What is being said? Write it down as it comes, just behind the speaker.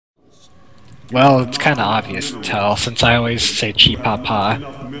Well, it's kind of obvious to tell, since I always say "chi papa,"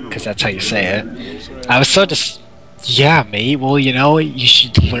 because that's how you say it. I was so yeah, mate. Well, you know, you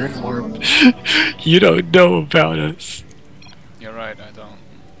should learn more. You don't know about us. You're right, I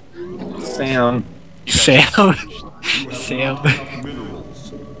don't. Sam. Sam. Sam.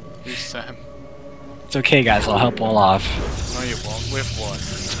 Who's Sam? It's okay, guys. I'll help Olaf. No, you won't. With what?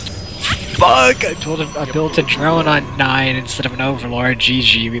 Fuck! I told him I built a drone on 9 instead of an overlord.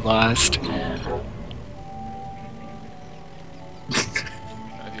 GG, we lost. I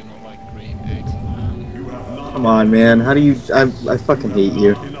do not like green pigs. Come on, man. How do you... I fucking hate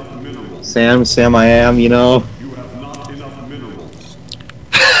you. Sam, I am, you know.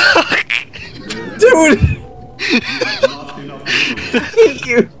 Dude! I hate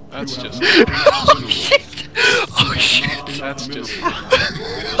you. That's just... Oh shit! Oh shit! That's just...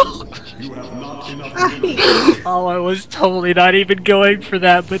 Oh, I was totally not even going for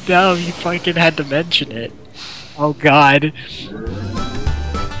that, but now you fucking had to mention it. Oh god.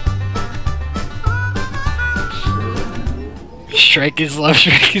 Strike is love,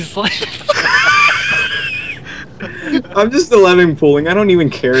 strike is life. I'm just 11 pulling. I don't even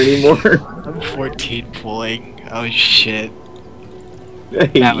care anymore. I'm 14 pulling. Oh shit. I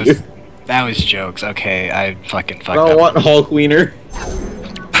hate you. That was jokes. Okay, I fucking fucked I don't up. want Hulk Wiener.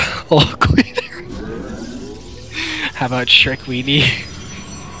 Hulk Wiener. How about Shrek Weenie?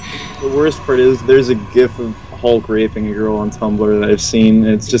 The worst part is there's a gif of Hulk raping a girl on Tumblr that I've seen,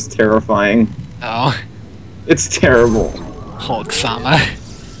 and it's just terrifying. Oh. It's terrible. Hulk Sama.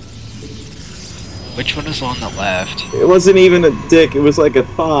 Which one is on the left? It wasn't even a dick, it was like a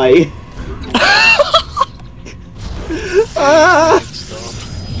thigh. Ah!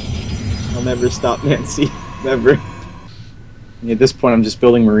 I'll never stop, Nancy. Never. At this point, I'm just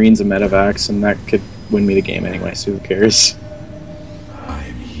building Marines and Medivacs, and that could win me the game anyway, so who cares?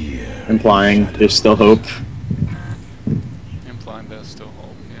 I'm here. Implying there's still hope. Implying there's still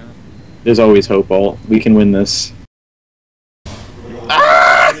hope, yeah. There's always hope, Alt. We can win this.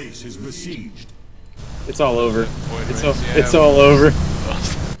 Ah! Place is besieged. It's all over. Yeah, It's all over.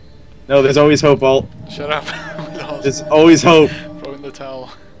 No, there's always hope, Alt. Shut up. There's always hope. Throw in the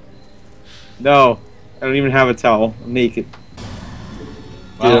towel. No, I don't even have a towel. I'm naked.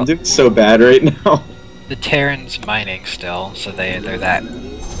 Dude, Well, I'm doing so bad right now. the Terran's mining still, so they're that.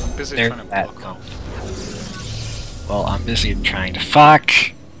 I'm busy They're trying to that. block off. Well, I'm busy trying to fuck.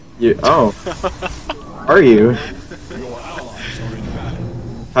 You, oh. Are you?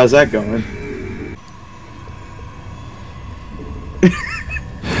 How's that going?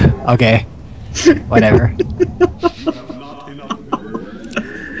 Okay. Whatever.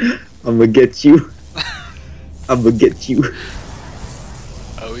 I'ma get you. I'ma get you.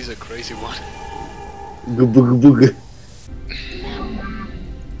 Oh, he's a crazy one. Booga booga.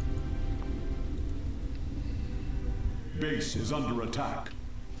 Base is under attack.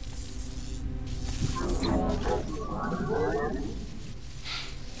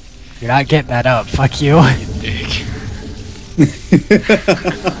 You're not getting that up. Fuck you. You dick.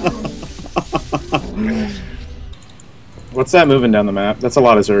 What's that moving down the map? That's a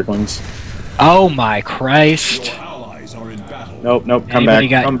lot of Zerglings. Oh my Christ. Your allies are in battle. Nope, nope, come Anybody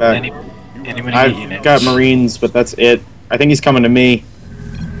back, got, come back. Anybody got I've units? got Marines, but that's it. I think he's coming to me.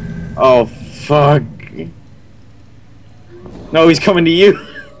 Oh, fuck. No, he's coming to you.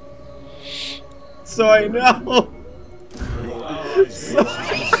 So I know. Your allies'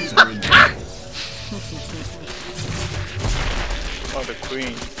 bases are in battle. Oh, the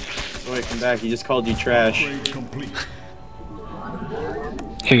queen. Oh, wait, come back. He just called you trash. Upgrade complete.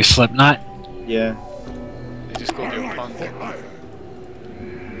 Who, Slipknot? Yeah. They just called you a punk.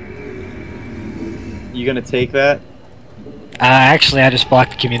 You gonna take that? Actually, I just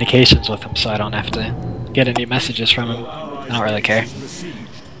blocked the communications with him, so I don't have to get any messages from him. I don't really care.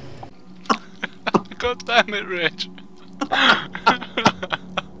 God damn it, Rich.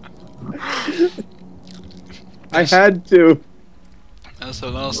 I had to. That's the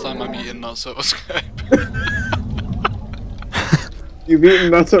last time I'm eating nuts over Skype. You've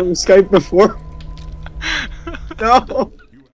eaten nuts on Skype before? No.